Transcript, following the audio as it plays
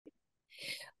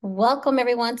Welcome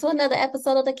everyone to another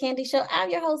episode of the Candy Show.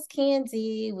 I'm your host,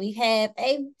 Candy. We have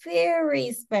a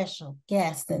very special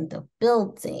guest in the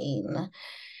building.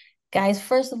 Guys,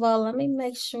 first of all, let me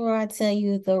make sure I tell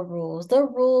you the rules. The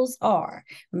rules are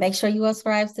make sure you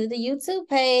subscribe to the YouTube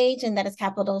page, and that is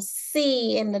capital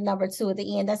C and the number 2 at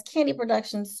the end. That's Candy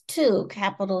Productions 2,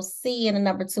 capital C and the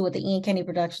number 2 at the end, Candy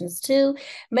Productions 2.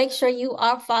 Make sure you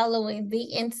are following the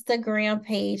Instagram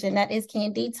page, and that is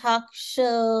Candy Talk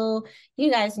Show.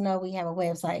 You guys know we have a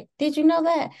website. Did you know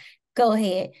that? Go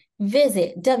ahead,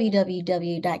 visit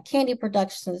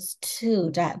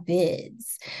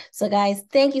www.candyproductions2.biz. So, guys,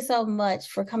 thank you so much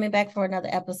for coming back for another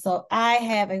episode. I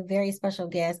have a very special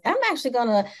guest. I'm actually going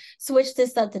to switch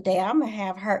this up today. I'm going to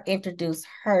have her introduce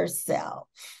herself.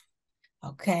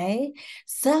 Okay.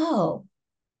 So,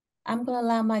 I'm going to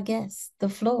allow my guest the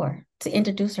floor to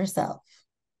introduce herself.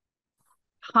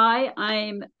 Hi,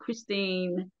 I'm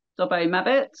Christine Dobbo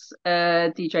Mabbutt,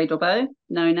 DJ Dobbo,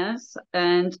 known as,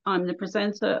 and I'm the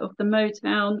presenter of the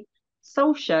Motown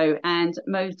Soul Show and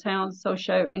Motown Soul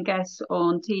Show and guest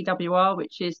on TWR,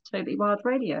 which is Totally Wild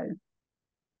Radio.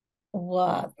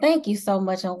 Well, thank you so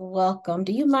much and welcome.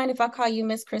 Do you mind if I call you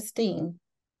Miss Christine?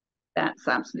 That's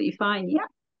absolutely fine. Yeah.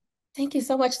 Thank you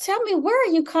so much. Tell me, where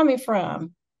are you coming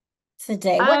from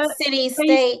today? What city, based,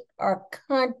 state, or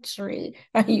country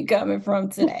are you coming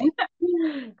from today?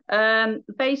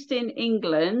 based in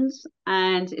England,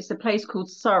 and it's a place called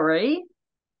Surrey,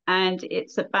 and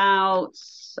it's about,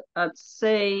 I'd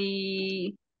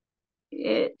say,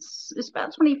 it's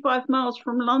about 25 miles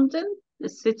from London, the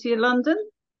city of London.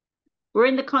 We're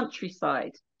in the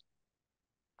countryside.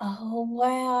 Oh,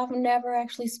 wow. I've never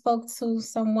actually spoke to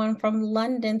someone from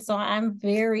London, so I'm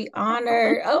very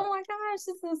honored. Oh my gosh,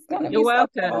 this is going to be You're so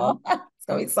welcome. cool. It's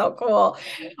going to be so cool.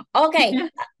 Okay,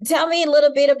 tell me a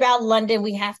little bit about London.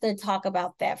 We have to talk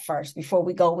about that first before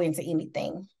we go into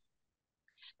anything.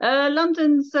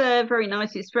 London's very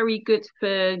nice. It's very good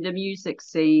for the music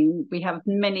scene. We have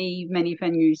many, many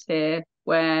venues here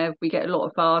where we get a lot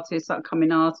of artists,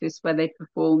 upcoming artists, where they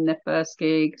perform their first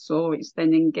gigs or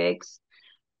extending gigs.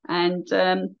 And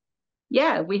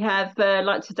yeah, we have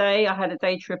like today, I had a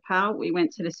day trip out. We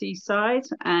went to the seaside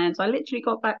and I literally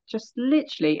got back just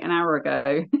literally an hour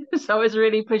ago. So I was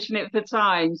really pushing it for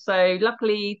time. So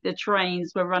luckily the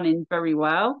trains were running very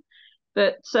well.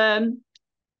 But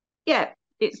yeah,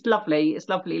 it's lovely. It's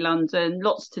lovely London.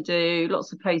 Lots to do,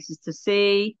 lots of places to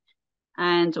see,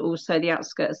 and also the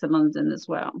outskirts of London as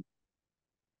well.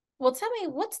 Well, tell me,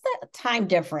 what's the time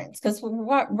difference? Because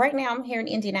right now I'm here in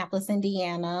Indianapolis,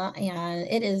 Indiana, and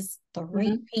it is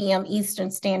 3 Mhm. p.m.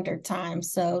 Eastern Standard Time.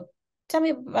 So tell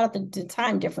me about the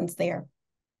time difference there.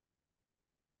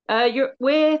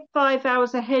 We're 5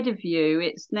 hours ahead of you.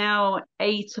 It's now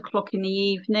 8 o'clock in the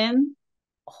evening.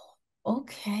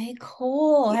 Okay,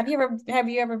 cool. Yeah. Have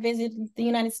you ever visited the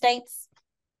United States?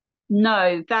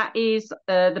 No, that is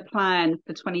the plan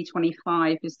for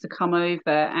 2025 is to come over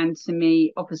and to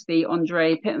meet obviously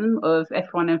Andre Pitton of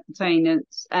F1 Entertainment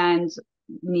and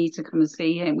need to come and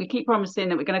see him. We keep promising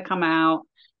that we're going to come out,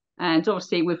 and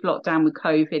obviously with lockdown with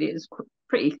COVID, it is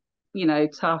pretty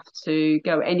tough to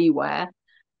go anywhere.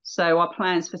 So our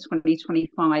plans for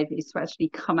 2025 is to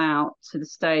actually come out to the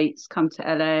States, come to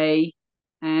LA,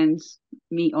 and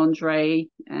meet Andre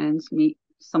and meet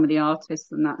some of the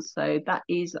artists and that. So that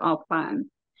is our plan.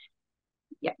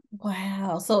 Yeah.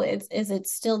 Wow. So is it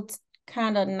still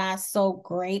kind of not so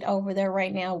great over there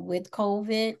right now with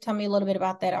COVID? Tell me a little bit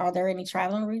about that. Are there any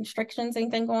traveling restrictions,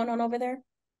 anything going on over there?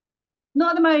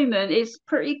 Not at the moment. It's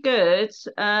pretty good.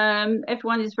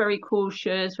 Everyone is very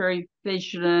cautious, very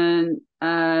vigilant.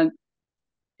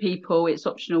 People, it's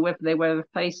optional whether they wear a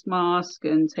face mask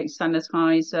and take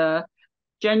sanitizer.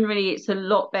 Generally, it's a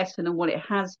lot better than what it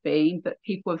has been, but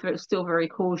people are still very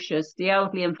cautious. The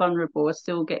elderly and vulnerable are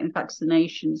still getting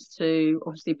vaccinations to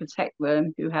obviously protect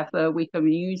them who have a weaker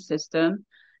immune system.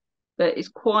 But it's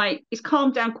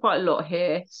calmed down quite a lot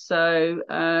here, so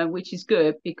which is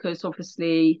good because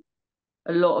obviously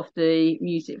a lot of the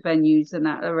music venues and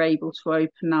that are able to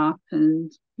open up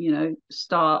and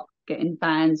start getting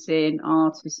bands in,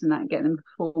 artists and that, and get them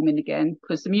performing again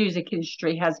because the music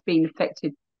industry has been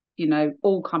affected.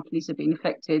 All companies have been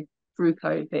affected through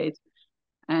COVID,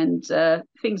 and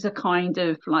things are kind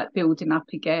of like building up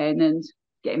again and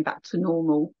getting back to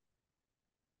normal.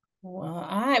 Well,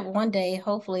 one day,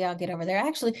 hopefully I'll get over there.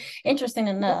 Actually, interesting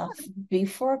enough,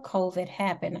 before COVID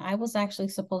happened, I was actually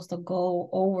supposed to go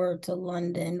over to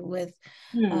London with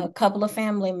a Hmm. couple of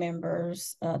family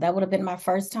members. That would have been my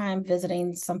first time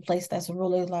visiting some place that's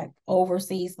really like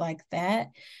overseas like that.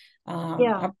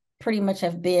 Yeah. I pretty much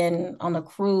have been on a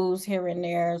cruise here and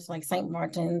there. It's like St.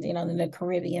 Martin's, you know, in the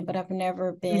Caribbean, but I've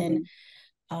never been.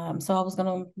 Mhm. So I was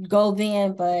gonna go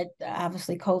then, but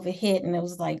obviously COVID hit, and it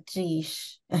was like,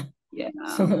 geez. Yeah.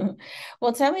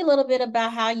 Well, tell me a little bit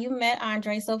about how you met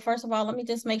Andre. So first of all, let me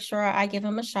just make sure I give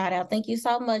him a shout out. Thank you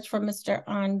so much for Mr.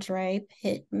 Andre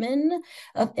Pittman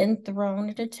of Enthroned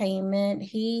Entertainment.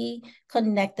 He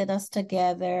connected us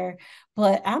together,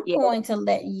 but I'm Yeah. going to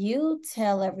let you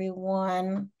tell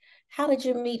everyone, how did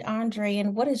you meet Andre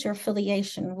and what is your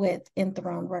affiliation with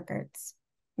Enthroned Records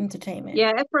Entertainment?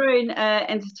 Yeah, everyone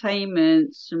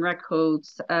entertainments and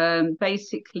records.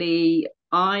 Basically,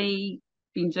 I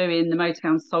been doing the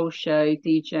Motown Soul Show,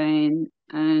 DJing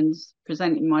and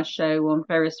presenting my show on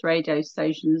various radio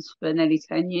stations for nearly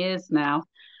 10 years now.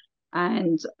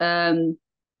 And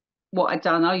what I'd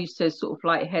done, I used to sort of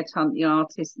like headhunt the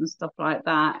artists and stuff like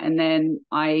that. And then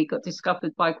I got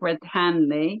discovered by Greg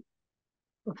Hanley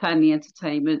of Hanley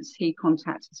Entertainments. He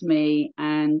contacted me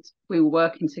and we were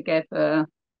working together,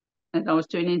 and I was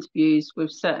doing interviews with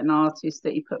certain artists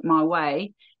that he put my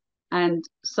way. And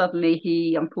suddenly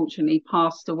he unfortunately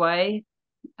passed away.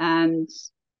 And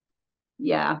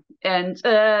yeah, and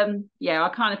yeah, I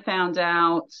kind of found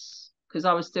out because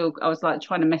I was like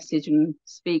trying to message and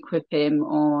speak with him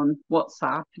on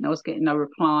WhatsApp, and I was getting no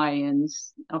reply, and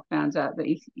I found out that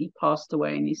he passed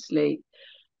away in his sleep.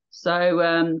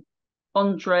 So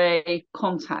Andre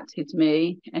contacted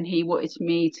me and he wanted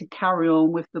me to carry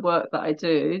on with the work that I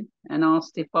do, and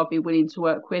asked if I'd be willing to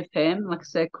work with him. Like I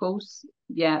said, of course,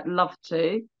 yeah, love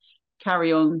to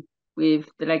carry on with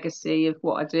the legacy of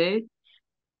what I do.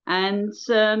 And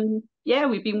yeah,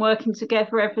 we've been working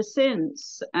together ever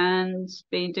since and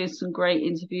been doing some great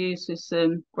interviews with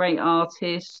some great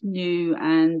artists, new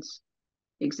and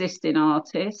existing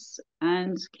artists,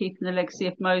 and keeping the legacy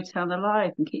of Motown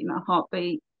alive and keeping that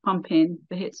heartbeat pumping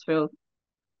for Hitsfield.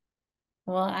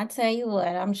 Well, I tell you what,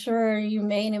 I'm sure you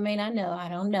may and may not know, I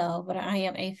don't know, but I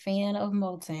am a fan of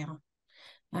Motown.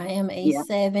 I am a Yeah,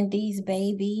 70s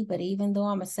baby, but even though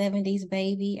I'm a 70s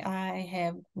baby, I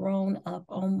have grown up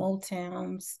on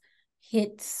Motown's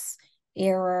hits,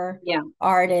 era, yeah.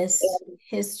 artists,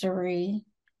 history,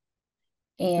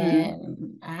 Mm,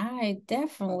 and I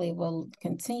definitely will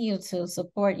continue to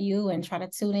support you and try to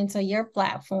tune into your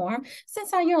platform.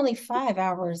 Since you're only 5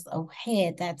 hours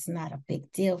ahead, that's not a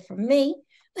big deal for me.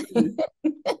 mm.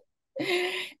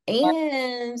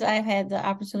 And I've had the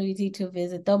opportunity to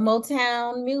visit the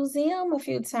Motown Museum a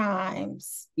few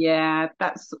times. Yeah,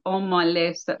 that's on my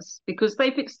list. That's because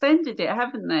they've extended it,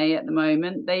 haven't they, at the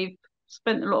moment? They've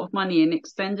spent a lot of money in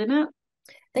extending it.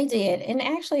 They did. And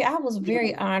actually, I was Yeah.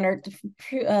 very honored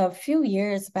a few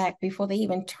years back before they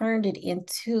even turned it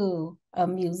into a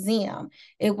museum.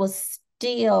 It was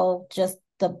still just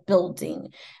the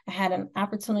building. I had an Mm,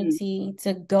 opportunity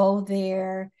to go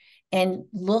there and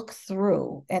look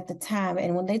through at the time.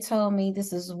 And when they told me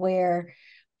this is where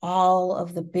all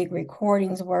of the big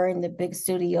recordings were in the big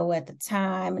studio at the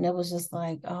time, and it was just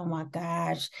like, oh my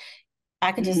gosh,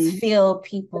 I could just mm, feel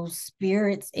people's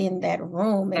spirits in that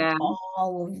room and yeah.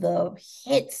 all of the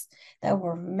hits that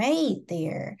were made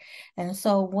there. And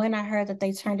so when I heard that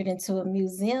they turned it into a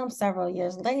museum several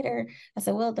years later, I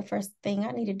said, well, the first thing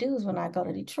I need to do is when I go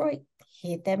to Detroit,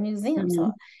 hit that museum. So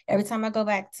Mm, every time I go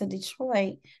back to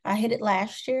Detroit, I hit it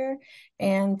last year.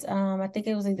 And I think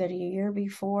it was either the year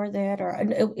before that or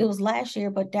it was last year,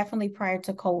 but definitely prior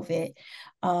to COVID. It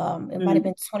might have mm.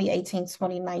 been 2018,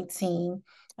 2019.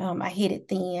 I hit it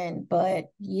then, but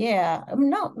yeah,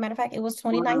 no, matter of fact, it was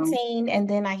Wow. 2019 and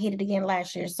then I hit it again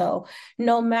last year. So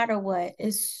no matter what,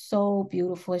 it's so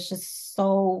beautiful. It's just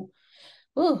so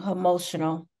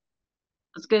emotional.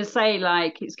 I was going to say,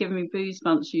 like, it's giving me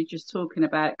goosebumps you just talking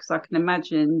about, because I can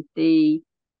imagine the,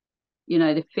 you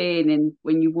know, the feeling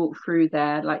when you walk through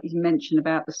there, like you mentioned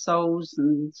about the souls,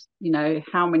 and you know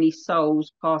how many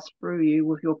souls pass through you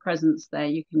with your presence there.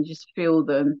 You can just feel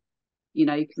them. You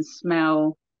know, you can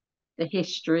smell the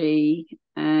history,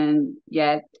 and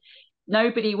yeah,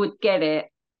 nobody would get it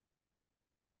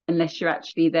unless you're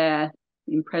actually there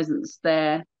in presence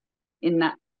there in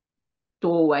that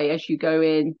doorway as you go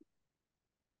in,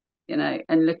 you know,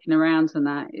 and looking around and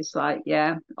that. It's like,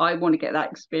 yeah, I want to get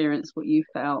that experience, what you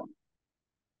felt.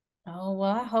 Oh,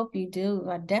 well, I hope you do.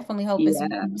 I definitely hope it's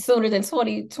Yeah, sooner than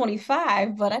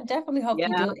 2025, but I definitely hope you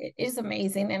yeah. do. It is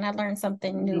amazing. And I learn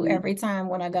something new Mm-hmm. every time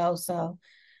when I go. So,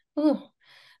 ooh.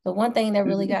 The one thing that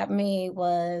really Mm-hmm. got me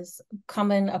was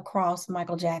coming across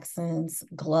Michael Jackson's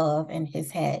glove and his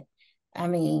hat. I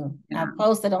mean, I Yeah.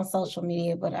 posted on social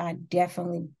media, but I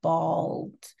definitely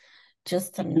bawled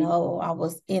just to Mm-hmm. know I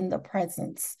was in the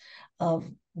presence of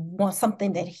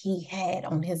something that he had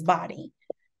on his body.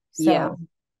 Yeah.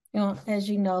 So, as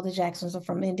you know, the Jacksons are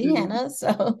from Mm. Indiana.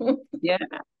 So, Yeah.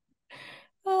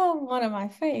 oh, one of my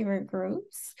favorite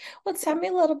groups. Well, tell me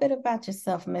a little bit about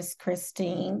yourself, Miss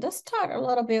Christine. Let's start a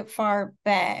little bit far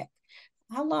back.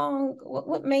 How long,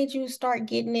 what made you start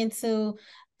getting into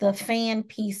the fan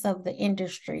piece of the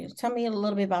industry? Tell me a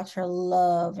little bit about your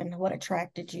love and what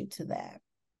attracted you to that.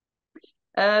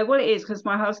 Well, it is because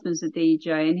my husband's a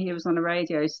DJ and he was on a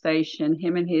radio station.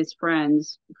 Him and his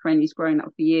friends, friend he's grown up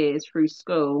for years through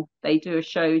school, they do a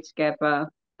show together.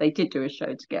 They did do a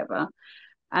show together.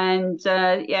 And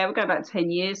yeah, we're going about 10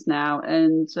 years now.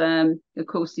 And of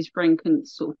course, his friend couldn't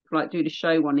sort of like do the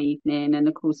show one evening. And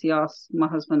of course, my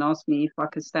husband asked me if I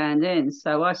could stand in.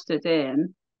 So I stood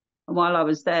in. And while I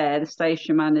was there, the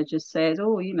station manager said,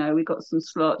 "Oh, we got some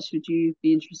slots. Would you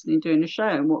be interested in doing a show?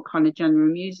 And what kind of genre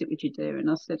of music would you do?" And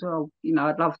I said, "Oh,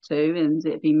 I'd love to." And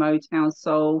it'd be Motown,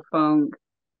 soul, funk,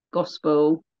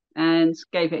 gospel, and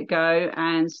gave it a go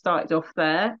and started off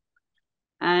there.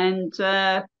 And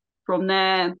from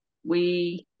there,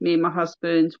 me and my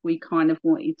husband, we kind of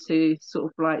wanted to sort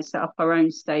of like set up our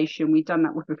own station. We'd done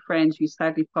that with a friend who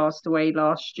sadly passed away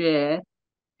last year,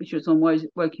 which was on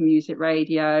Woking Music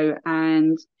Radio,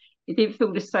 and it didn't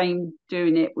feel the same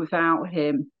doing it without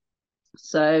him.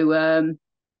 So,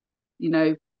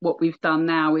 what we've done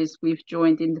now is we've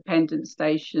joined independent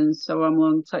stations. So I'm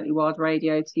on Totally Wild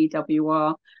Radio,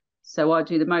 TWR. So I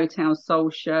do the Motown Soul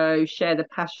Show, share the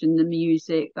passion, the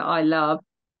music that I love,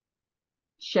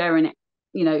 sharing it,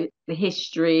 the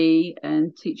history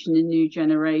and teaching the new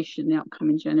generation, the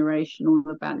upcoming generation, all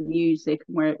about music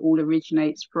and where it all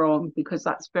originates from, because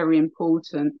that's very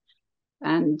important.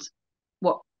 And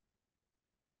what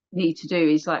need to do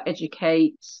is like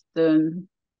educate them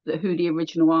that who the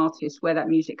original artist, where that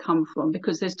music come from,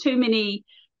 because there's too many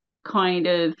kind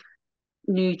of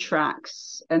new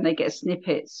tracks and they get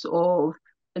snippets of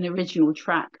an original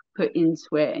track put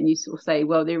into it, and you sort of say,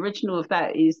 well, the original of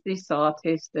that is this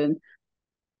artist and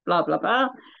blah blah blah,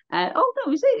 and oh, that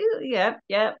was it, yeah,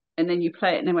 yeah, and then you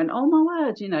play it and they went, oh my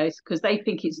word, it's because they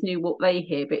think it's new what they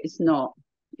hear, but it's not.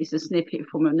 It's a snippet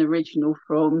from an original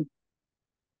from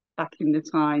back in the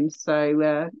time.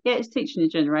 So yeah, it's teaching the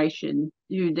generation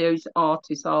who those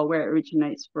artists are, where it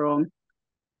originates from.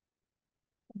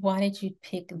 Why did you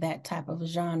pick that type of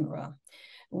genre?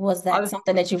 Was I that was,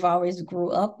 something that you've always grew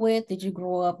up with? Did you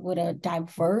grow up with a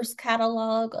diverse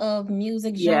catalog of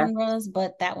music yeah, genres?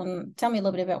 But that one, tell me a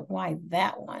little bit about why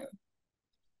that one.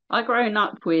 I grown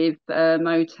up with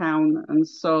Motown and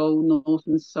soul,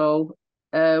 northern soul.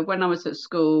 When I was at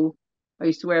school, I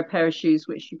used to wear a pair of shoes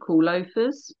which you call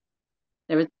loafers.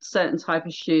 They're a certain type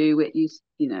of shoe it used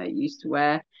to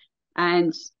wear,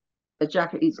 and a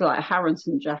jacket. It's like a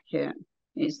Harrington jacket.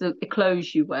 It's the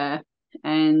clothes you wear.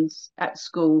 And at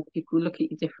school, people look at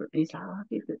you differently. It's like, oh,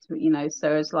 give it to me,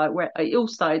 So it's like where it all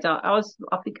started out.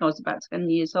 I think I was about 10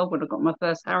 years old when I got my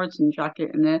first Harrington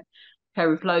jacket and a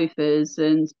pair of loafers.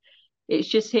 And it's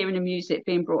just hearing the music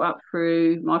being brought up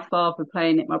through my father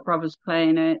playing it, my brother's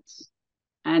playing it,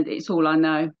 and it's all I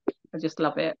know. I just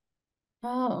love it.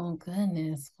 Oh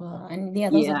goodness. Well, and yeah,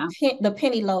 those are Yeah. the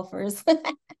penny loafers.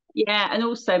 Yeah, and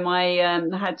also my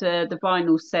I had the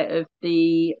vinyl set of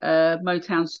the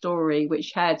Motown Story,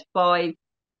 which had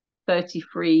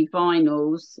 533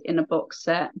 vinyls in a box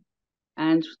set,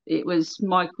 and it was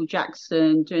Michael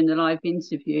Jackson doing the live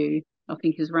interview. I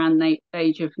think he was around the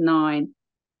age of 9,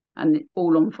 and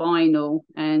all on vinyl,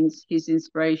 and his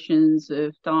inspirations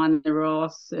of Diana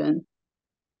Ross and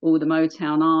all the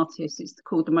Motown artists. It's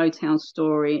called the Motown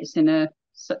Story. It's in a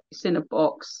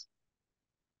box.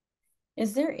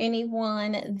 Is there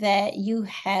anyone that you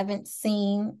haven't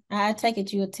seen? I take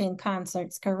it you attend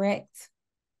concerts, correct?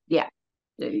 Yeah,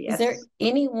 Is there yes.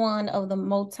 any one of the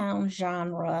Motown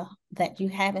genre that you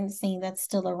haven't seen that's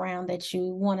still around that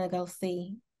you want to go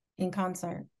see in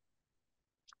concert?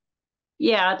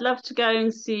 Yeah, I'd love to go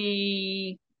and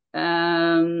see.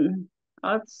 Um,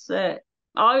 I'd say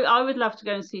I would love to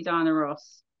go and see Diana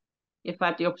Ross. If I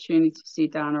had the opportunity to see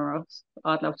Diana Ross,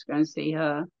 I'd love to go and see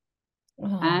her.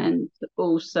 Oh, And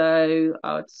also,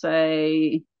 I would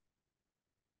say,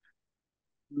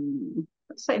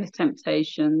 I'd say the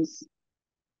Temptations.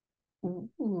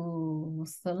 ooh.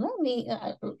 So let me,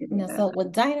 Yeah. so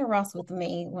with Diana Ross with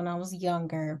me when I was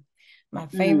younger, my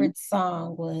Mm. favorite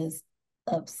song was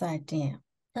Upside Down.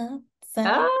 Upside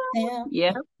Oh, down.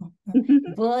 yeah.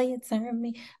 Boy, you turn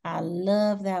me. I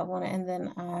love that one. And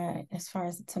then as far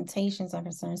as the Temptations are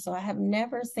concerned, so I have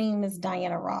never seen Miss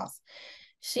Diana Ross.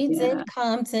 She Yeah. did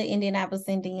come to Indianapolis,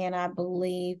 Indiana, I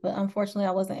believe, but unfortunately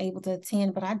I wasn't able to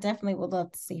attend, but I definitely would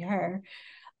love to see her.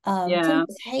 Yeah.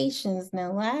 Temptations.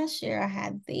 Now, last year I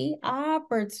had the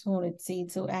opportunity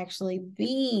to actually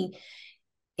be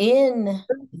in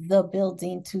the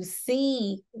building to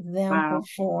see them Wow.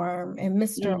 perform. And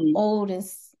Mr. Mm.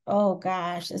 Otis, oh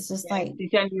gosh, it's just Yeah. like, The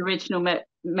only original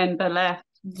member left.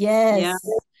 Yeah. yes.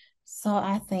 So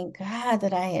I thank God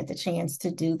that I had the chance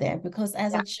to do that because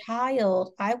as Yeah. a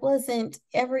child, I wasn't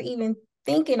ever even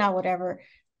thinking I would ever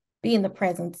be in the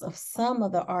presence of some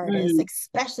of the artists, Mm.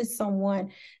 especially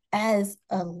someone as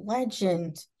a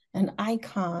legend, an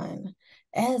icon,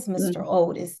 as Mr. Mm.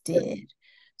 Otis did.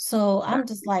 So I'm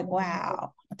just like, Right.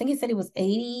 wow. I think he said he was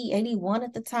 80, 81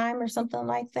 at the time or something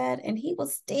like that. And he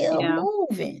was still Yeah.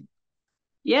 moving.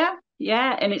 Yeah.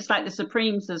 Yeah. And it's like the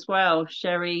Supremes as well,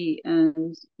 Sherry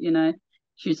and,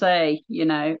 Jose,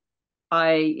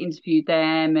 I interviewed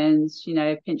them and,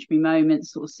 Pinch Me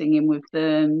Moments, sort of singing with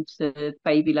them to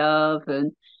Baby Love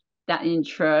and that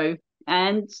intro.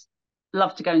 And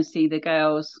love to go and see the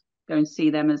girls, go and see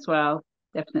them as well.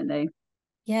 Definitely.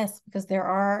 Yes, because there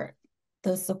are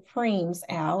the Supremes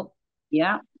out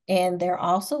Yeah. and they're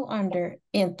also under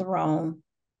Enthrone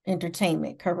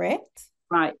Entertainment, correct?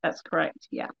 Right. That's correct.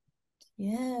 Yeah.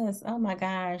 Yes. Oh my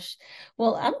gosh.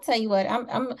 Well, I'm tell you what, I'm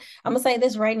gonna say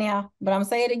this right now, but I'm gonna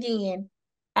say it again.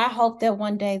 I hope that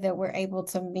one day that we're able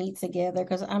to meet together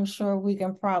because I'm sure we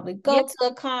can probably Yeah. go to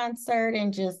a concert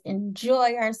and just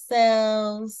enjoy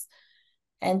ourselves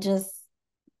and just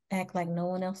act like no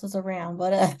one else is around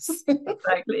but us.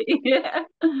 Exactly. Yeah.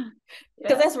 Because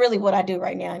Yeah. that's really what I do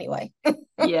right now anyway.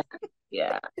 Yeah.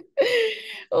 Yeah.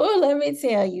 Oh, let me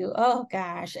tell you. Oh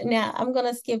gosh. Now I'm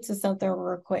gonna skip to something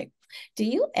real quick. Do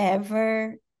you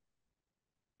ever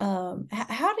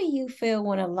how do you feel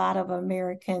when a lot of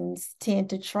Americans tend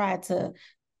to try to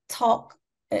talk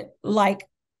like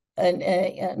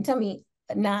tell me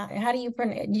now how do you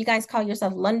you guys call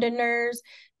yourself Londoners?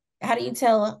 How do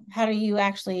you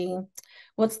actually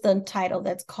what's the title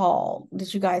that's called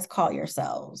that you guys call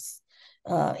yourselves?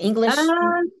 English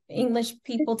Um, English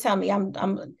people tell me I'm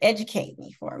educate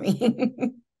me for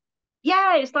me.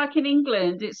 yeah, it's like in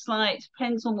England. It's like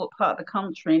depends on what part of the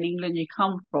country in England you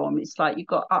come from. It's like you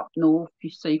got up north,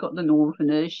 so you got the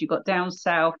Northerners, you got down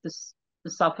south, the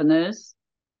Southerners.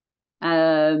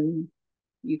 Um,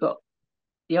 you got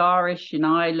the Irish in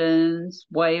Ireland,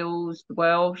 Wales, the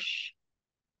Welsh,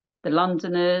 the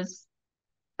Londoners.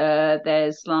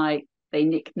 There's like they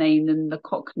nickname them the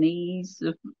Cockneys.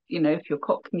 If you're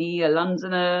Cockney, a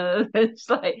Londoner. It's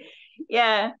like,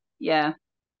 yeah, yeah.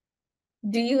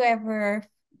 Do you ever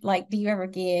do you ever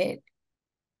get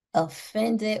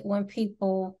offended when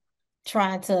people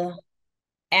try to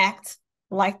act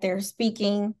like they're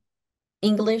speaking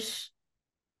English?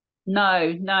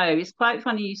 No, no. It's quite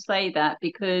funny you say that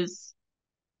because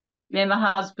me and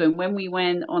my husband, when we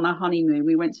went on our honeymoon,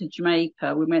 we went to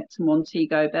Jamaica. We went to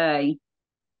Montego Bay,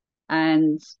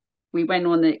 and we went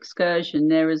on an excursion.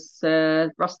 There was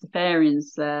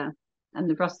Rastafarians there, and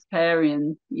the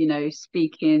Rastafarian,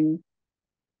 speaking,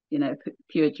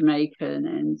 pure Jamaican,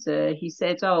 and he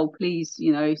said, "Oh, please,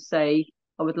 say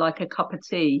I would like a cup of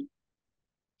tea."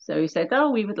 So he said, "Oh,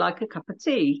 we would like a cup of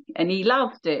tea," and he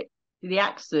loved it, the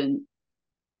accent.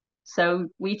 So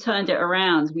we turned it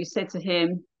around. We said to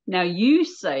him, "Now you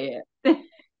say it,"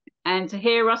 and to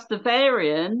hear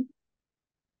Rastafarian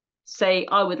say,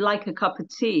 "I would like a cup of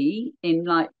tea" in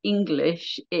like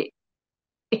English, it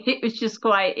was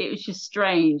just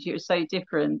strange. It was so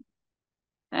different.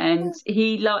 And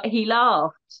he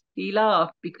laughed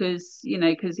because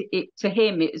it to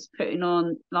him it was putting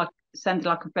on like sounded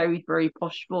like a very very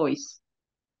posh voice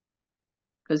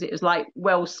because it was like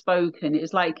well spoken. It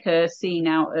was like a scene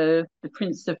out of The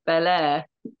Prince of Bel Air.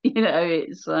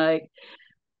 It's like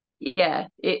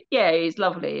it's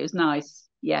lovely. It was nice.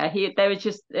 Yeah, he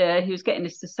was getting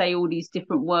us to say all these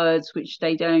different words which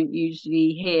they don't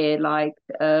usually hear. Like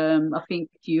I think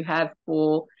you have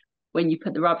for when you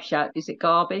put the rubbish out, is it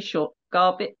garbage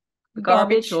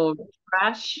Garbage, or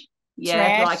trash?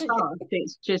 Yeah, trash, like us,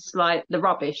 it's just like the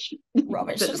rubbish.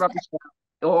 rubbish. Put the rubbish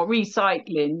out. Or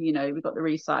recycling, we've got the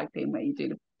recycling where you do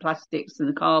the plastics and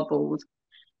the cardboard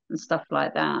and stuff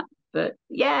like that. But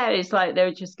yeah, it's like they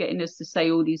were just getting us to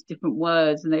say all these different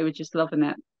words and they were just loving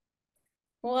it.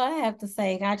 Well, I have to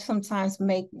say, I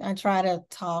try to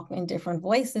talk in different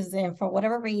voices, and for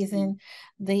whatever reason,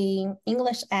 the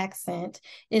English accent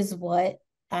is what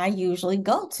I usually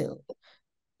go to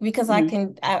because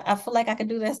Mm. I feel like I can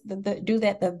do do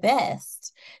that the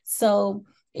best. So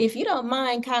if you don't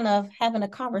mind kind of having a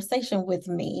conversation with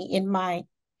me in my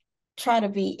try to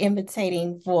be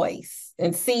imitating voice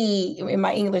and see in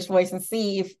my English voice and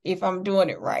see if I'm doing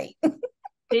it right.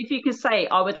 If you could say,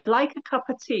 I would like a cup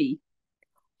of tea.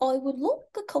 I would like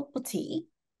a cup of tea.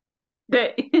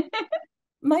 But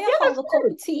May I yeah, have that's a cup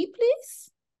good. of tea,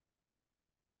 please?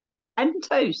 And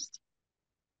toast.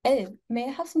 Oh, may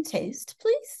I have some toast,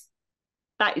 please?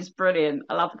 That is brilliant.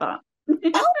 I love that.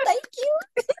 Oh, thank you.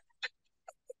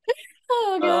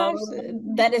 Oh gosh, Oh,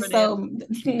 that is brilliant. so.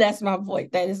 That's my voice.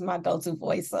 That is my go-to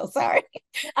voice. So sorry.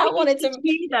 What I can you wanted teach to.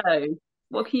 me though?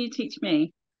 What can you teach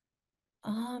me?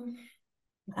 Um,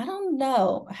 I don't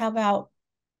know. How about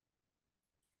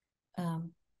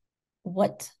um,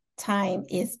 what time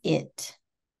is it?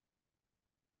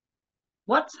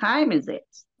 What time is it?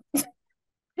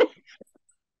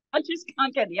 I just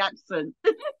can't get the accent.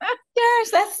 Gosh,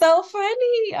 that's so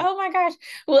funny. Oh my gosh.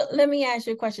 Well, let me ask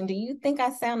you a question. Do you think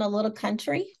I sound a little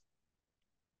country?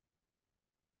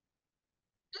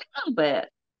 A little bit.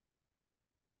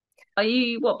 Are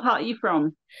you? What part are you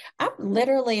from? I'm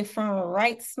literally from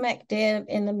right smack dab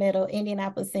in the middle,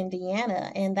 Indianapolis,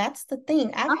 Indiana. And that's the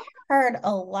thing. I've Oh, heard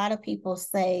a lot of people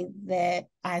say that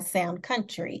I sound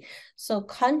country. So,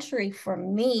 country for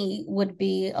me would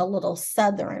be a little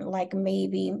southern, like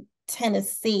maybe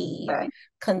Tennessee or okay. Yeah.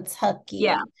 Kentucky.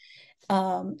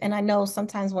 And I know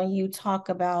sometimes when you talk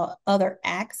about other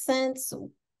accents,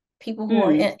 people who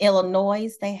are Mm, in Illinois,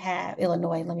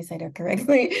 let me say that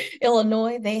correctly.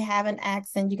 Illinois, they have an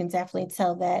accent. You can definitely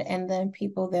tell that. And then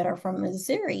people that are from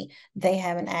Missouri, they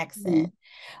have an accent. mm,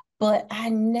 But I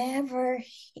never,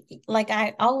 like,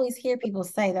 I always hear people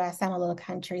say that I sound a little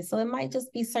country. So it might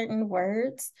just be certain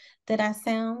words that I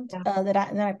sound, yeah. that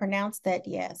I pronounce that.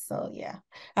 Yeah. So yeah,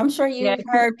 I'm sure Yeah. you've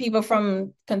heard people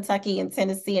from Kentucky and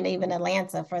Tennessee and even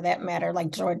Atlanta for that matter, like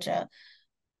Georgia.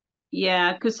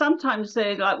 Yeah, because sometimes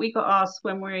they like we got asked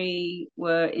when we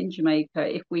were in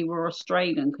Jamaica if we were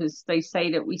Australian because they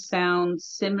say that we sound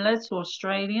similar to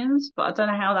Australians, but I don't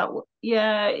know how that.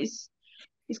 Yeah, it's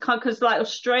kind of because like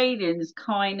Australians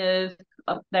kind of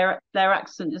their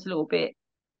accent is a little bit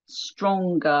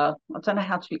stronger. I don't know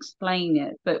how to explain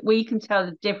it, but we can tell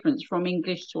the difference from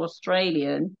English to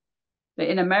Australian. But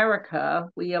in America,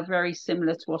 we are very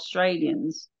similar to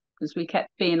Australians because we kept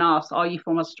being asked, "Are you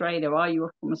from Australia? Are you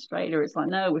from Australia?" It's like,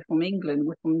 no, we're from England.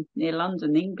 We're from near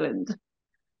London, England.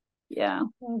 Yeah,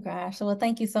 Oh gosh. Well,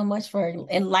 thank you so much for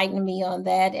enlightening me on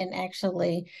that and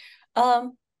actually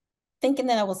um thinking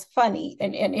that I was funny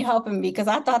and helping me because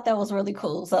I thought that was really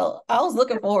cool. So I was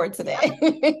looking forward to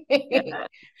that. yeah.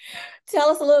 Tell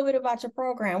us a little bit about your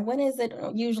program. When is it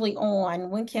usually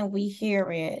on? When can we hear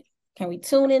it? Can we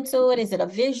tune into it? Is it a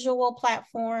visual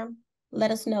platform? Let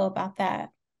us know about that.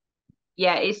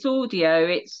 Yeah, it's audio.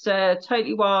 It's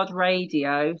Totally Wild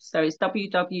Radio. So it's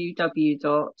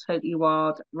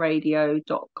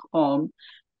www.totallywildradio.com.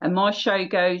 And my show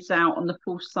goes out on the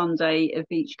fourth Sunday of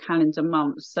each calendar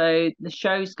month. So the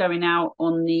show's going out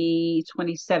on the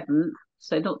 27th.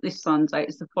 So not this Sunday,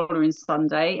 it's the following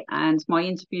Sunday. And my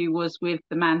interview was with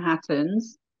the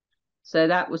Manhattans. So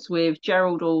that was with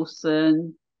Gerald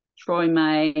Orson, Troy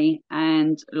May,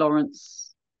 and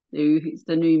Lawrence, who is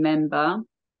the new member,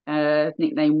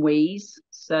 nicknamed Wheeze.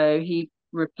 So he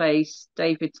replaced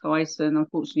David Tyson,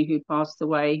 unfortunately, who passed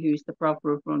away, who's the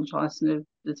brother of Ron Tyson of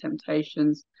the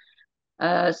Temptations.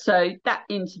 So that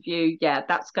interview, yeah,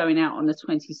 that's going out on the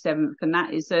 27th, and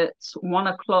that is at 1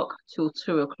 o'clock till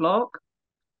 2 o'clock.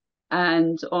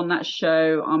 And on that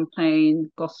show, I'm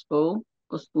playing gospel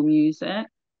music.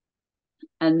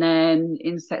 And then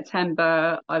in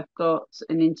September, I've got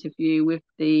an interview with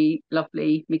the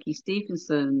lovely Mickey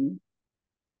Stevenson,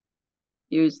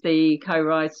 who's the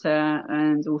co-writer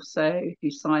and also who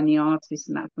signed the artist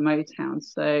and that for Motown.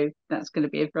 So that's going to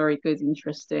be a very good,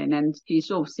 interesting. And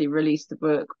he's obviously released a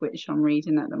book, which I'm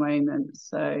reading at the moment.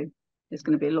 So there's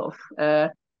going to be a lot of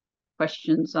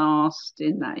questions asked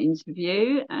in that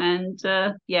interview. And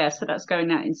yeah, so that's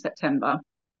going out in September.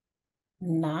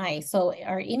 Nice. So,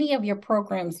 are any of your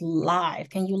programs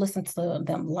live? Can you listen to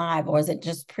them live, or is it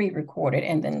just pre-recorded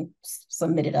and then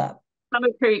submit it up? Some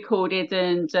are pre-recorded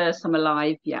and some are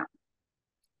live. Yeah.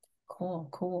 Cool,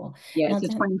 cool. Yeah, Now,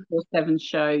 it's a 24/7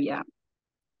 show. Yeah.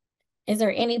 is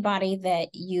there anybody that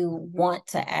you want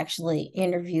to actually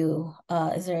interview?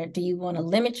 Do you want to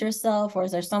limit yourself, or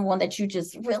is there someone that you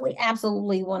just really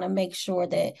absolutely want to make sure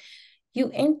that you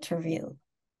interview?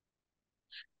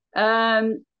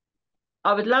 Um,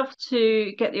 I would love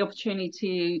to get the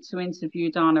opportunity to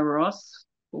interview Diana Ross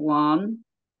for one,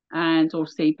 and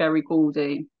obviously Berry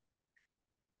Gordy.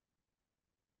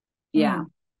 Yeah, Mm,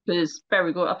 because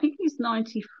Berry Gordy, I think he's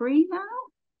 93 now.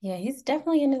 yeah, he's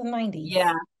definitely in his Yeah,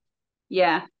 90s.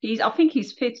 yeah. I think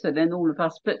he's fitter than all of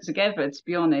us put together. To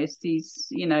be honest, he's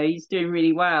doing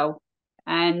really well,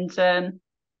 and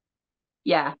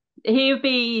yeah. He would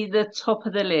be the top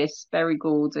of the list, very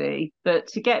Gordy. But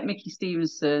to get Mickey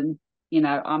Stevenson,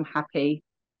 I'm happy.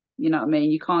 You know what I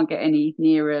mean? You can't get any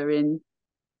nearer in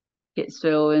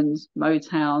Hitsville and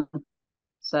Motown.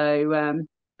 So,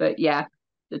 but yeah,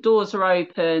 the doors are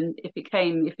open. If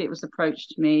it was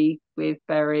approached to me with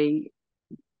Berry,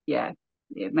 yeah,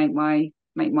 it make my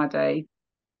day.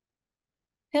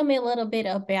 Tell me a little bit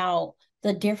about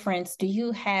the difference.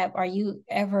 Are you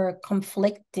ever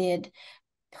conflicted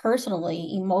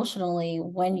personally, emotionally,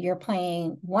 when you're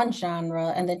playing one genre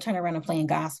and then turn around and playing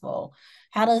gospel?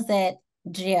 How does that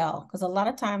gel? Because a lot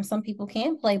of times some people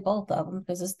can play both of them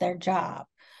because it's their job.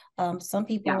 Some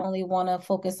people Yeah, only want to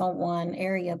focus on one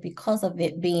area because of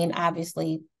it being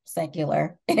obviously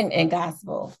secular and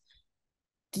gospel.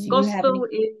 Do you have any? gospel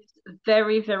is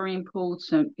very, very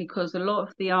important because a lot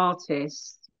of the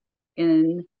artists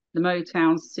in the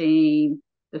Motown scene,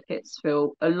 the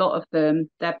Hitsville, a lot of them,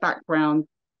 their background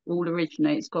all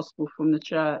originates gospel from the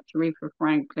church. Aretha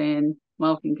Franklin,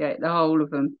 Marvin Gaye, the whole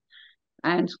of them.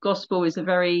 And gospel is a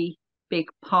very big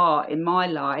part in my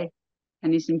life,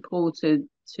 and it's important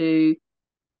to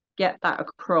get that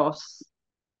across.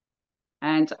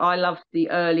 And I love the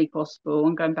early gospel.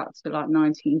 I'm going back to like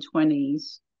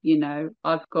 1920s.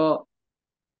 I've got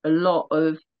a lot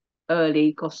of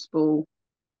early gospel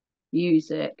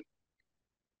music,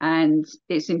 and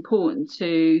it's important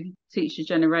to teach a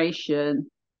generation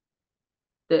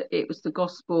that it was the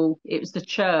gospel, it was the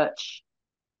church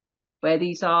where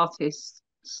these artists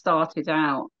started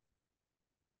out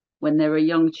when they were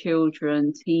young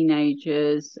children,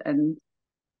 teenagers, and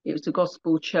it was the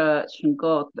gospel church and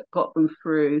God that got them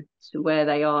through to where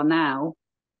they are now,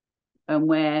 and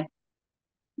where,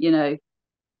 you know,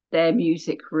 their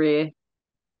music career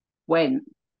went.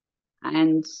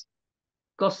 And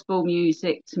gospel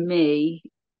music to me,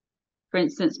 for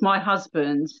instance, my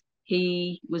husband,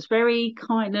 he was very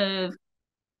kind of,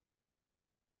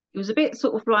 he was a bit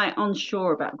sort of like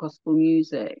unsure about gospel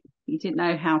music. He didn't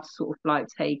know how to sort of like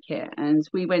take it. And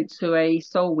we went to a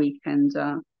soul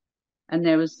weekender, and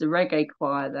there was the reggae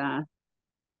choir there.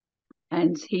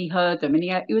 And he heard them, and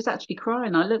he was actually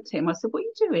crying. I looked at him, I said, "What are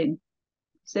you doing?"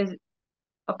 He says,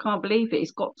 "I can't believe it.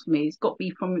 It's got to me. It's got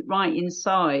me from right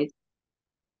inside."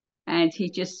 And he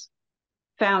just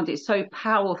found it so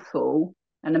powerful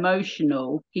and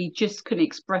emotional. He just couldn't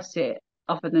express it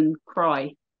other than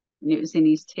cry. And it was in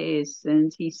his tears.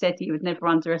 And he said he would never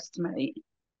underestimate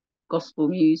gospel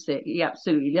music. He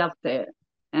absolutely loved it.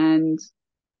 And,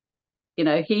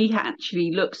 he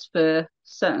actually looks for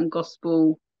certain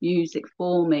gospel music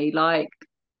for me. Like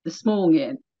this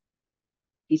morning,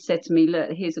 he said to me, "Look,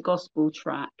 here's a gospel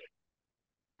track."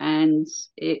 And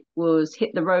it was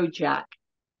Hit the Road Jack.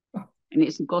 And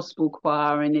it's a gospel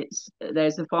choir, and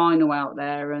there's a vinyl out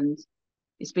there, and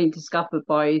it's been discovered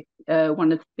by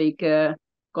one of the big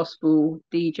gospel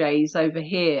DJs over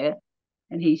here,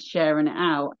 and he's sharing it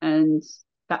out. And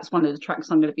that's one of the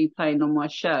tracks I'm going to be playing on my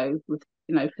show with,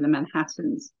 for the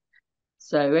Manhattans.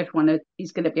 So everyone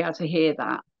is going to be able to hear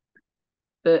that.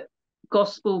 But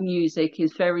gospel music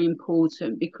is very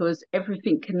important because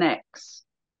everything connects.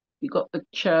 You've got the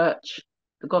church,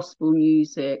 the gospel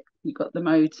music, you've got the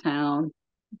Motown,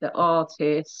 the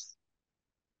artists,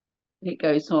 it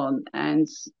goes on. And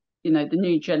the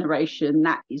new generation,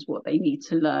 that is what they need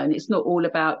to learn. It's not all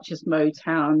about just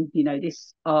Motown,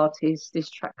 this artist, this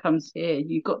track comes here.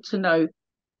 You got to know,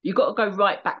 you got to go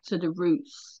right back to the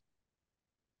roots.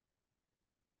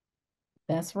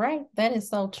 That's right. That is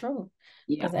so true.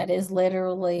 Yeah. Because that is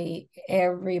literally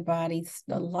everybody's,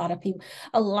 a lot of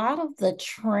the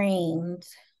trained,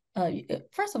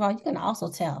 first of all, you can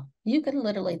also tell. You can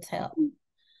literally tell.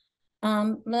 But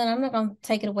I'm not going to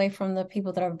take it away from the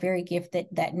people that are very gifted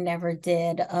that never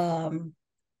did,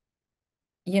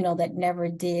 that never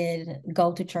did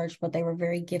go to church, but they were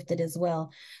very gifted as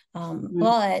well. Mm-hmm.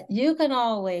 But you can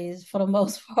always, for the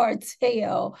most part,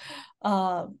 tell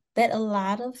that a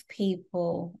lot of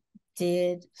people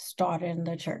did start in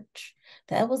the church.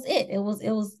 That was it. It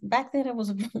was back then. It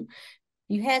was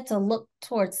you had to look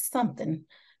towards something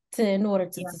in order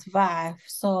to Yeah. survive.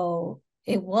 So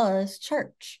it was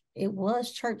church. It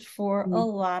was church for a Mm-hmm.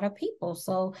 lot of people.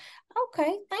 So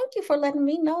okay, thank you for letting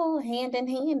me know hand in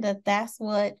hand that that's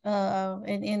what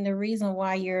and the reason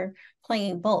why you're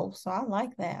playing both. So I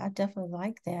like that. I definitely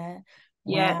like that.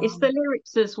 Yeah, Wow. it's the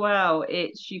lyrics as well.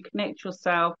 It's you connect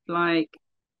yourself like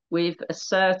with a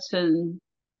certain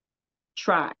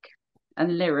track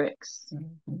and lyrics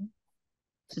Mhm.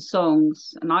 to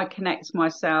songs, and I connect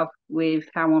myself with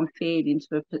how I'm feeling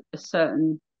to a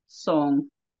certain song.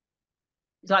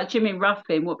 It's like Jimmy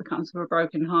Ruffin, What Becomes of a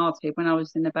Broken Hearted. When I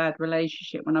was in a bad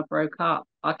relationship, when I broke up,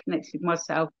 I connected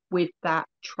myself with that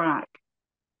track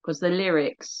because the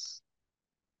lyrics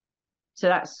to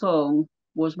that song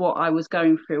was what I was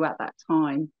going through at that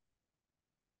time.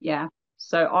 Yeah.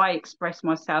 So I express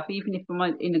myself, even if I'm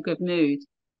in a good mood,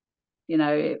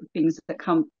 things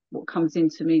that what comes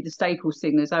into me, the staple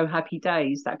singers, Oh Happy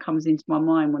Days, that comes into my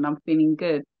mind when I'm feeling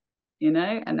good, and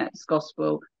that's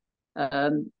gospel.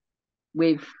 Um,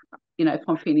 with, if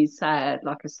I'm feeling sad,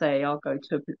 like I say, I'll go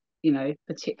to,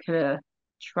 particular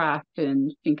track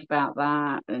and think about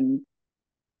that. And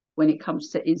when it comes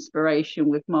to inspiration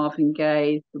with Marvin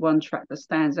Gaye, the one track that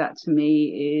stands out to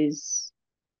me is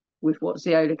with what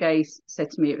Viola Gay said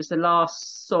to me. It was the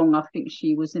last song I think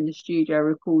she was in the studio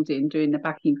recording, doing the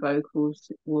backing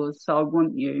vocals, was So I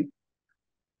Want You.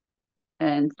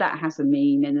 And that has a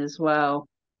meaning as well.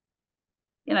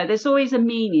 There's always a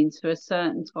meaning to a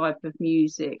certain type of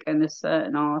music and a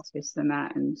certain artist and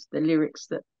that, and the lyrics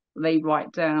that they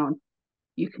write down,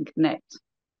 you can connect.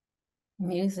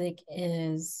 Music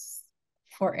is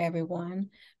for everyone.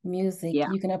 Music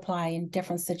Yeah. you can apply in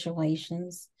different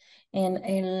situations. And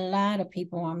a lot of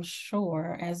people, I'm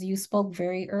sure, as you spoke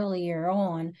very earlier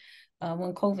on,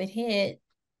 when COVID hit,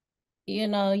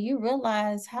 you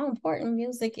realize how important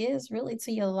music is really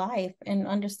to your life, and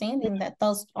understanding that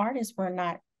those artists were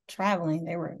not traveling,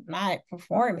 they were not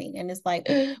performing. And it's like,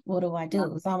 what do I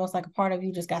do? It's almost like a part of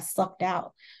you just got sucked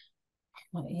out.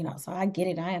 So I get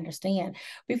it. I understand.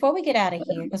 Before we get out of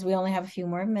here, because we only have a few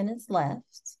more minutes left,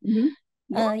 Mm-hmm.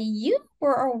 Yeah. you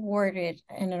were awarded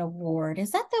an award.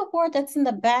 Is that the award that's in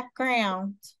the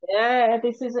background? Yeah,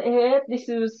 this is it here. This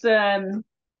was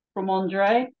from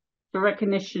Andre for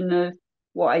recognition of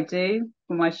what I do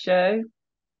for my show.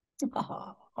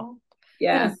 Oh, that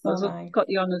Yeah, is I so was nice. got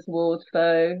the honours award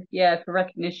for, yeah, for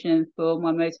recognition for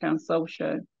my Motown Soul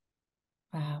show.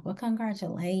 Wow. Well,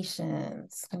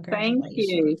 congratulations. Thank you,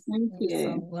 Congratulations. thank You're so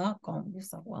you. welcome. You're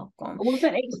so welcome. I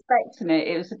wasn't expecting it.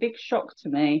 It was a big shock to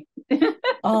me.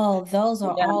 Oh, those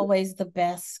are Yeah, always the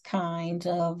best kind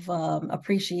of mm,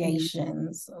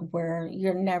 appreciations where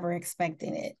you're never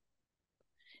expecting it.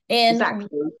 And exactly.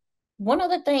 one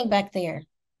other thing back there,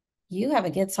 you have a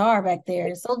guitar back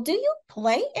there. So do you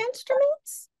play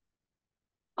instruments?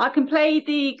 I can play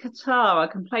the guitar. I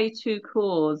can play two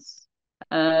chords.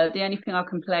 The only thing I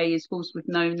can play is Horse with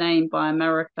No Name by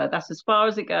America. That's as far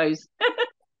as it goes.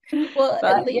 Well, at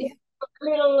But we least have a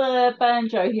little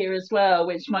banjo here as well,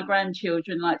 which my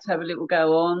grandchildren like to have a little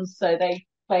go on, so they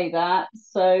play that.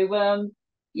 So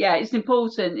yeah, it's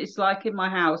important. It's like in my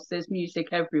house, there's music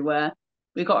everywhere.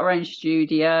 We've got our own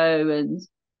studio, and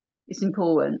it's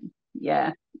important.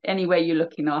 Yeah, anywhere you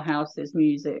look in our house, there's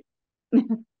music. so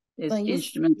There's you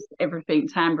instruments, everything,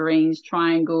 tambourines,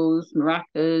 triangles,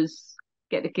 maracas.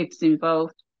 Get the kids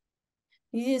involved.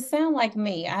 you sound like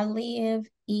me. I live,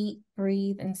 eat,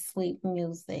 breathe, and sleep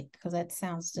music because that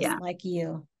sounds just Yeah, like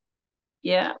you.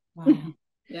 yeah, Wow.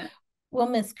 yeah. Well,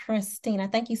 Miss Christina,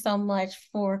 thank you so much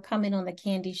for coming on the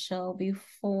Candy Show.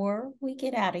 Before we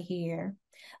get out of here,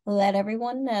 let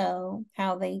everyone know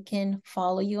how they can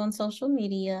follow you on social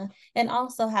media and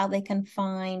also how they can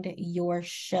find your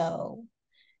show.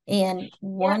 And Yeah,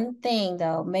 one thing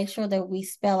though, make sure that we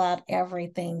spell out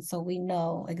everything so we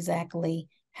know exactly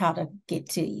how to get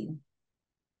to you.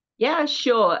 yeah,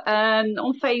 sure.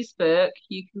 On Facebook,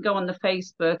 you can go on the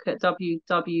Facebook at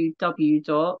www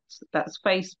dot, that's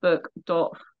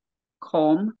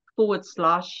facebook.com/,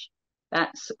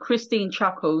 that's Christine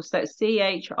Chuckles, that's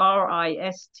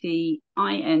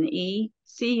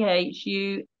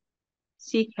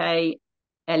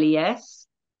ChristineChuckles.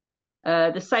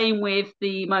 The same with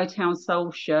the Motown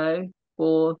Soul Show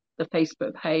for the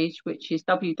Facebook page, which is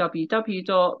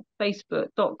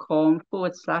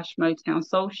www.facebook.com/Motown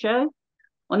Soul Show.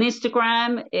 On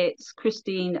Instagram, it's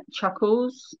Christine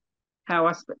Chuckles, how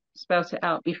I spelt it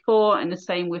out before, and the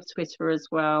same with Twitter as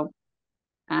well,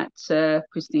 at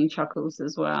Christine Chuckles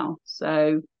as well.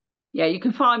 So, yeah, you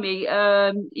can find me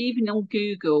even on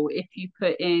Google. If you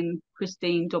put in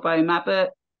Christine Dobbo Mabbutt,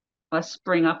 I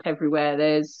spring up everywhere.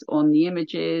 There's on the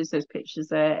images, there's pictures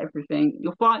there, everything.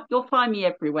 You'll find me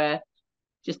everywhere.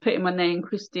 Just put in my name,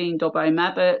 Christine Dobbo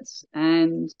Mabbutt,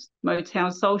 and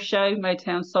Motown Soul Show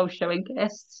and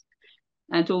guests,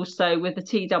 and also with the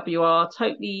TWR,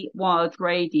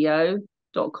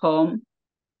 totallywildradio.com.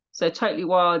 So Totally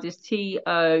Wild is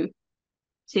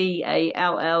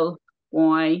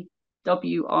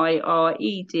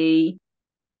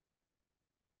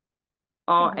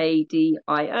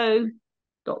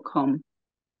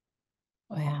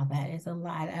Wow, that is a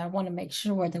lot. I want to make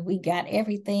sure that we got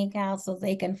everything out so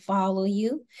they can follow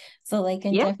you, so they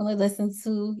can Yeah. definitely listen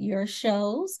to your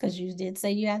shows because you did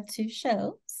say you have two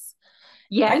shows. Are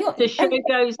Yeah, you? the show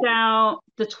goes out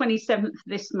the 27th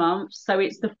this month. So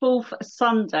it's the fourth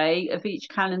Sunday of each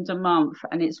calendar month,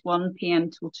 and it's 1 p.m.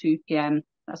 till 2 p.m.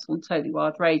 That's on Totally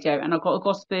Wild Radio. And I've got a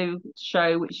gospel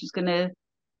show which is gonna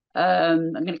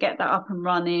I'm gonna get that up and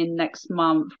running next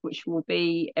month, which will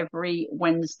be every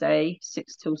Wednesday,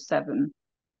 6 till 7.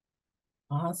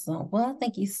 Awesome. Well,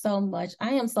 thank you so much. I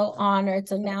am so honored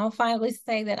to now finally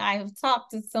say that I have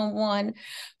talked to someone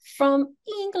from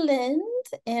England,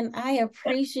 and I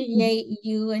appreciate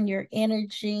you and your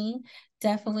energy.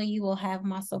 Definitely, you will have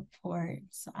my support.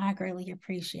 So I greatly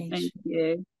appreciate Thank you.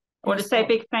 you. I You're want to say a so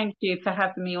big thank you for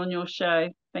having me on your show.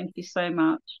 Thank you so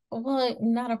much. well,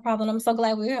 not a problem. I'm so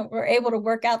glad we're able to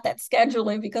work out that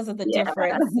scheduling because of the Yeah,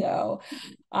 difference. So,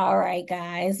 all right,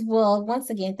 guys. Well, once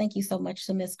again, thank you so much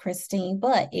to Miss Christine.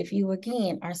 But if you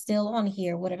again are still on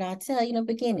here, what did I tell you in the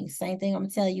beginning? Same thing I'm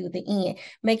gonna tell you at the end.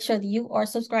 Make sure that you are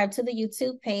subscribed to the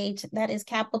YouTube page. That is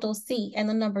capital C and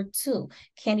the number 2,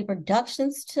 Candy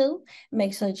Productions 2.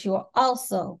 Make sure that you are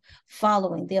also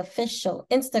following the official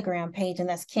Instagram page, and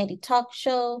that's Candy Talk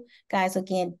Show. Guys,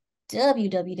 again,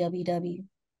 www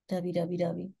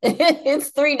it's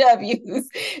 3 W's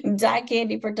dot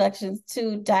candy productions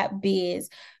 2.biz.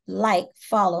 Like,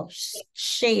 follow,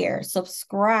 share,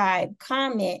 subscribe,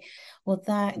 comment. Well,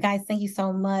 guys, thank you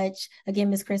so much again,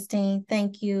 Miss Christine.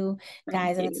 Thank you, thank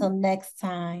guys, and you. until next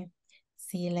time,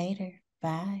 see you later.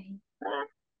 Bye.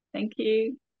 Thank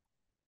you.